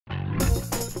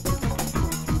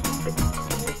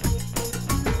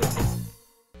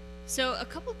So a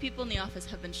couple people in the office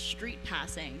have been street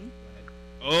passing.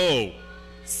 Oh.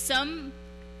 Some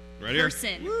right here.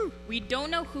 person. Woo. We don't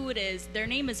know who it is. Their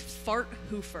name is Fart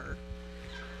Hoofer.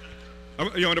 I'll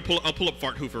pull up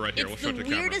Fart Hoofer right here. It's we'll the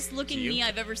weirdest looking me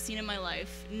I've ever seen in my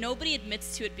life. Nobody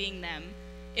admits to it being them.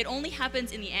 It only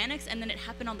happens in the annex, and then it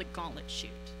happened on the gauntlet shoot.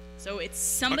 So it's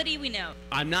somebody we know.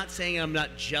 I'm not saying I'm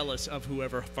not jealous of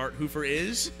whoever Fart Hoofer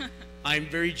is. I'm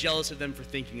very jealous of them for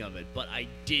thinking of it, but I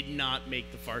did not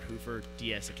make the Fart Hoofer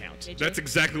DS account. That's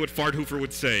exactly what Fart Hoofer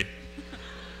would say.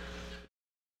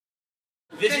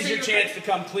 This is your chance to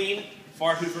come clean,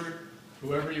 Fart Hoofer.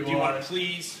 Whoever you Do you want to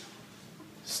please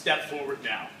step forward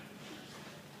now?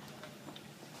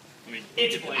 I mean,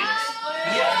 it's plain.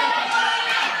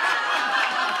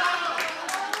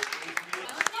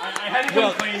 I had to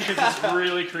come clean because it's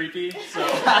really creepy, so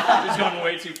it's going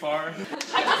way too far. I just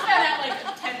found out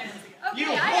like 10 minutes ago. You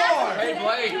whore! Hey,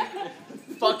 Blake!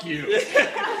 Fuck you. You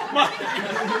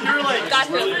were like, That's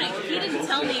really funny. He didn't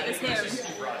tell me it was him.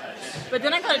 But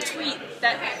then I got a tweet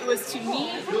that it was to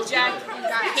me, Jack,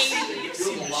 Katie,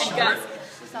 and Gus.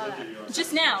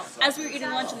 Just now, as we were eating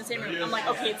lunch in the same room, I'm like,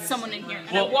 okay, it's someone in here.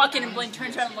 And I walk in and Blaine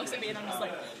turns around and looks at me and I'm just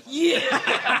like, yeah!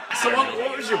 So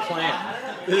what was your plan?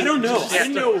 I don't know. I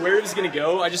didn't know where it was going to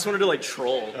go. I just wanted to like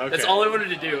troll. Okay. That's all I wanted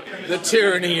to do. The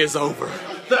tyranny is over.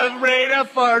 The reign of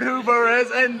Fart Hoofer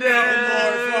has ended! No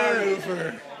more Fart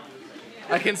Hoofer.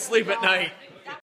 I can sleep at night.